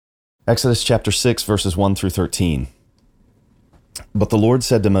Exodus chapter 6, verses 1 through 13. But the Lord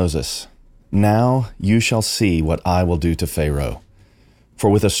said to Moses, "Now you shall see what I will do to Pharaoh. For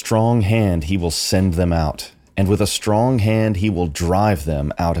with a strong hand he will send them out, and with a strong hand he will drive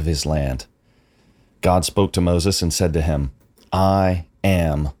them out of his land." God spoke to Moses and said to him, "I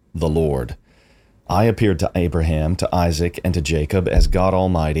am the Lord. I appeared to Abraham, to Isaac, and to Jacob as God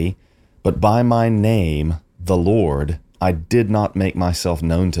Almighty, but by my name, the Lord, I did not make myself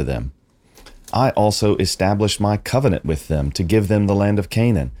known to them. I also established my covenant with them to give them the land of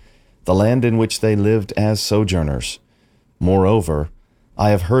Canaan, the land in which they lived as sojourners. Moreover,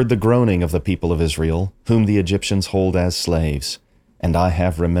 I have heard the groaning of the people of Israel, whom the Egyptians hold as slaves, and I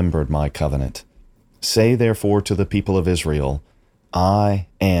have remembered my covenant. Say therefore to the people of Israel, I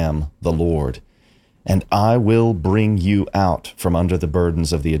am the Lord, and I will bring you out from under the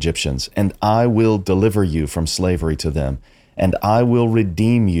burdens of the Egyptians, and I will deliver you from slavery to them, and I will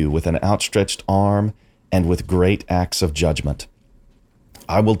redeem you with an outstretched arm and with great acts of judgment.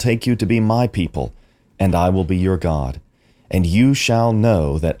 I will take you to be my people, and I will be your God. And you shall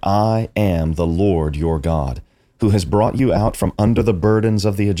know that I am the Lord your God, who has brought you out from under the burdens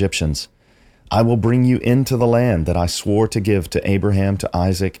of the Egyptians. I will bring you into the land that I swore to give to Abraham, to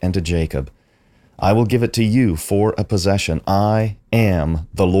Isaac, and to Jacob. I will give it to you for a possession. I am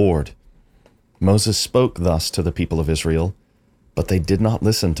the Lord." Moses spoke thus to the people of Israel, but they did not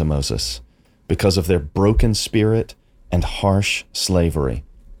listen to Moses because of their broken spirit and harsh slavery.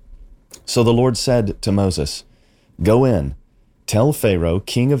 So the Lord said to Moses, "Go in, tell Pharaoh,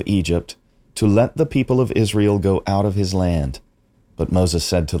 king of Egypt, to let the people of Israel go out of his land." But Moses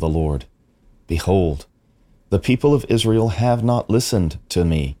said to the Lord, "Behold, the people of Israel have not listened to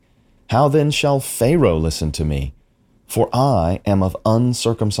me. How then shall Pharaoh listen to me? For I am of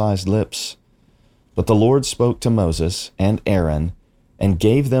uncircumcised lips." But the Lord spoke to Moses and Aaron and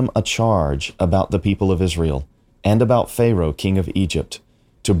gave them a charge about the people of Israel and about Pharaoh, king of Egypt,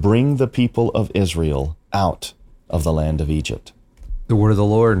 to bring the people of Israel out of the land of Egypt. The word of the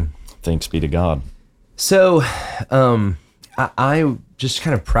Lord. Thanks be to God. So, I just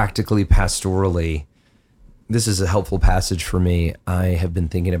kind of practically, pastorally, this is a helpful passage for me. I have been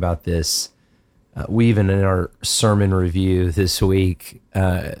thinking about this. We even in our sermon review this week,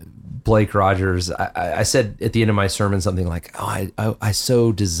 Blake Rogers, I said at the end of my sermon something like, I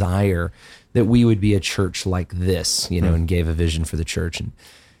so desire that we would be a church like this, and gave a vision for the church.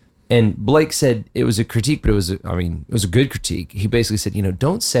 And Blake said it was a critique, but it was a good critique. He basically said,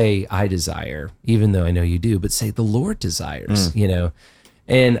 don't say I desire, even though I know you do, but say the Lord desires,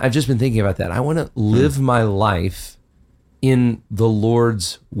 And I've just been thinking about that. I want to live my life in the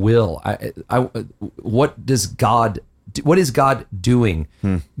Lord's will. What is God doing?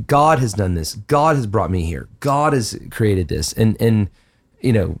 God has done this. God has brought me here. God has created this. And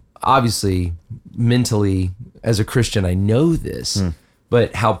obviously mentally as a Christian, I know this,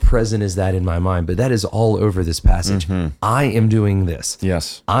 but how present is that in my mind? But that is all over this passage. I am doing this.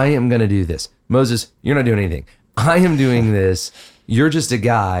 Yes. I am going to do this. Moses, you're not doing anything. I am doing this. You're just a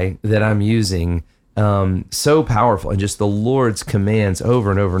guy that I'm using. So powerful, and just the Lord's commands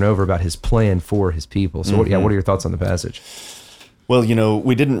over and over and over about his plan for his people. So what are your thoughts on the passage? Well,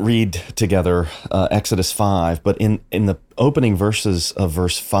 we didn't read together Exodus 5, but in the opening verses of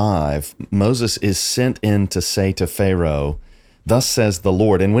verse 5, Moses is sent in to say to Pharaoh, "Thus says the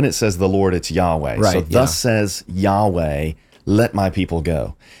Lord." And when it says the Lord, it's Yahweh. Right, so thus says Yahweh, "Let my people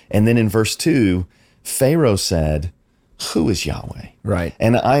go." And then in verse 2, Pharaoh said, "Who is Yahweh?" Right.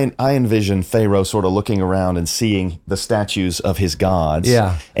 And I envision Pharaoh sort of looking around and seeing the statues of his gods.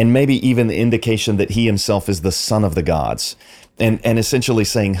 Yeah. And maybe even the indication that he himself is the son of the gods. And essentially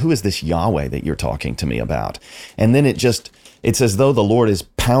saying, "Who is this Yahweh that you're talking to me about?" And then it's as though the Lord is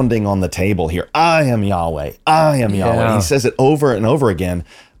pounding on the table here. "I am Yahweh. I am Yahweh." Yeah. He says it over and over again.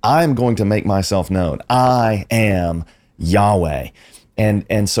 "I'm going to make myself known. I am Yahweh."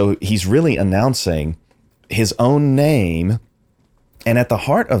 And so he's really announcing his own name, and at the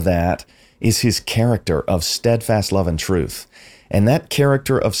heart of that is his character of steadfast love and truth. And that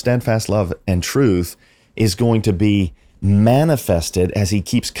character of steadfast love and truth is going to be manifested as he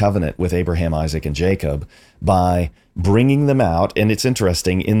keeps covenant with Abraham, Isaac, and Jacob by bringing them out. And it's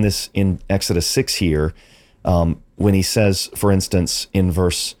interesting in Exodus 6 here, when he says, for instance, in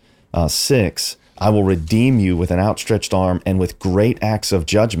verse 6, "I will redeem you with an outstretched arm and with great acts of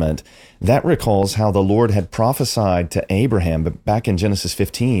judgment." That recalls how the Lord had prophesied to Abraham back in Genesis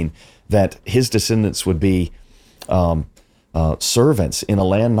 15 that his descendants would be servants in a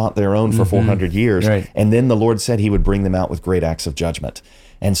land not their own for 400 years. Right. And then the Lord said he would bring them out with great acts of judgment.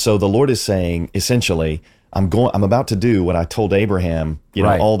 And so the Lord is saying, essentially, I'm about to do what I told Abraham,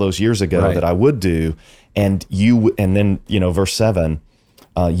 Right. all those years ago Right. that I would do. And then, verse 7,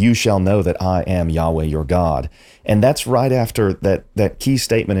 you shall know that I am Yahweh your God. And that's right after that key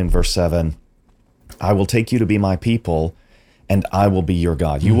statement in verse 7, I will take you to be my people, and I will be your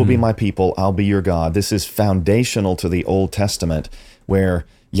God. You will be my people, I'll be your God. This is foundational to the Old Testament, where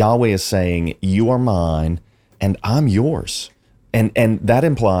Yahweh is saying, you are mine, and I'm yours. And that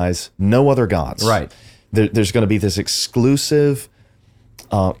implies no other gods. Right. There's going to be this exclusive,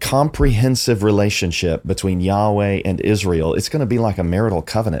 comprehensive relationship between Yahweh and Israel. It's going to be like a marital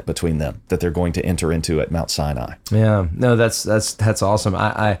covenant between them that they're going to enter into at Mount Sinai. Yeah, no, that's awesome.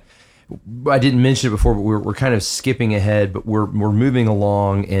 I didn't mention it before, but we're kind of skipping ahead, but we're moving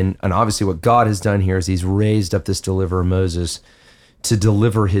along, and obviously what God has done here is He's raised up this deliverer Moses to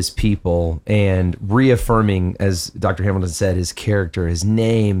deliver His people, and reaffirming, as Dr. Hamilton said, His character, His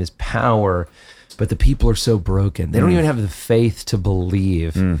name, His power. But the people are so broken; they don't even have the faith to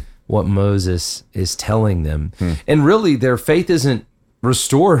believe what Moses is telling them, and really, their faith isn't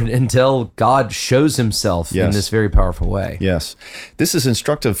restored until God shows Himself in Yes. this very powerful way. Yes. This is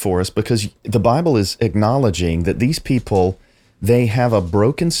instructive for us because the Bible is acknowledging that these people, they have a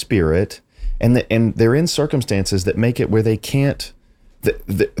broken spirit, and they're in circumstances that make it where they can't,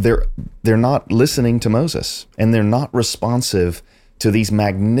 they're not listening to Moses, and they're not responsive to these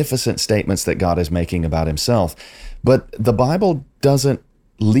magnificent statements that God is making about Himself. But the Bible doesn't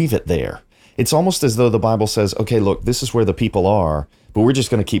leave it there. It's almost as though the Bible says, okay, look, this is where the people are, but we're just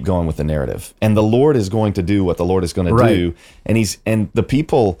going to keep going with the narrative. And the Lord is going to do what the Lord is going to Right. do. And the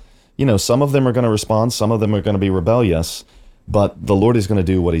people, some of them are going to respond, some of them are going to be rebellious, but the Lord is going to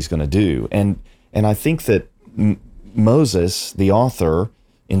do what He's going to do. And I think that Moses, the author,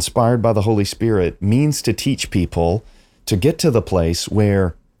 inspired by the Holy Spirit, means to teach people to get to the place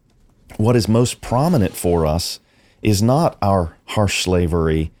where what is most prominent for us is not our harsh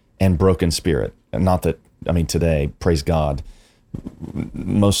slavery and broken spirit. And not that, today, praise God,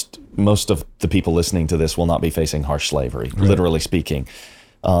 most of the people listening to this will not be facing harsh slavery, literally speaking.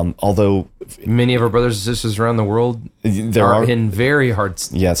 Although Many of our brothers and sisters around the world there are are in very hard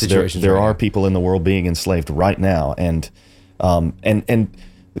situations. there right are now. people in the world being enslaved right now, and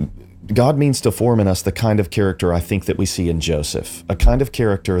God means to form in us the kind of character I think that we see in Joseph, a kind of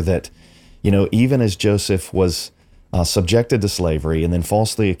character that, even as Joseph was subjected to slavery and then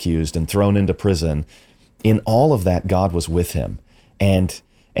falsely accused and thrown into prison, in all of that, God was with him. And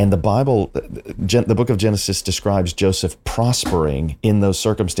the Bible, the book of Genesis describes Joseph prospering in those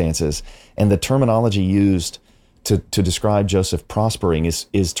circumstances. And the terminology used to describe Joseph prospering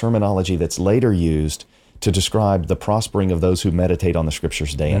is terminology that's later used to describe the prospering of those who meditate on the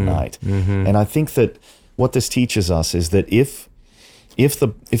Scriptures day and night. And I think that what this teaches us is that if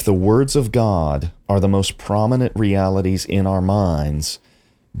the words of God are the most prominent realities in our minds,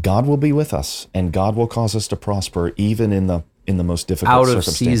 God will be with us, and God will cause us to prosper even in the most difficult out of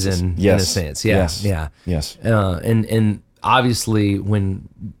circumstances. season, Yes. in a sense. Yeah, Yes. yeah. Yes. And obviously, when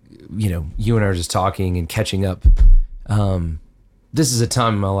you and I are just talking and catching up, this is a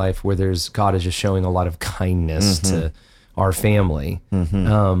time in my life where God is just showing a lot of kindness to our family.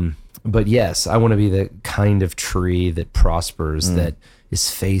 But yes, I want to be the kind of tree that prospers, that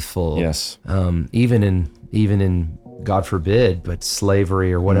is faithful. Yes. Even in God forbid, but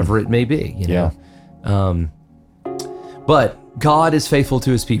slavery or whatever it may be. But God is faithful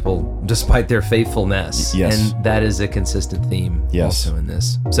to His people despite their faithfulness. Yes. And that is a consistent theme Yes. also in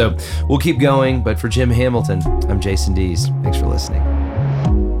this. So we'll keep going, but for Jim Hamilton, I'm Jason Dees. Thanks for listening.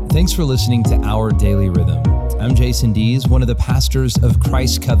 Thanks for listening to Our Daily Rhythm. I'm Jason Dees, one of the pastors of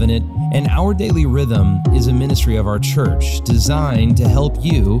Christ Covenant, and Our Daily Rhythm is a ministry of our church designed to help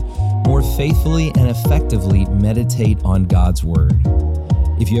you more faithfully and effectively meditate on God's Word.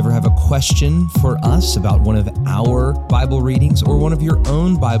 If you ever have a question for us about one of our Bible readings or one of your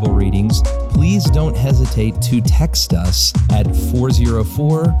own Bible readings, please don't hesitate to text us at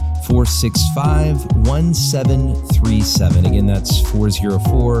 404-465-1737. Again, that's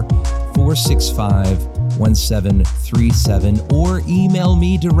 404-465-1737, or email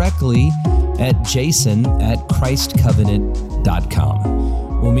me directly at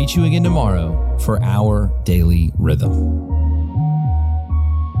jason@christcovenant.com. We'll meet you again tomorrow for Our Daily Rhythm.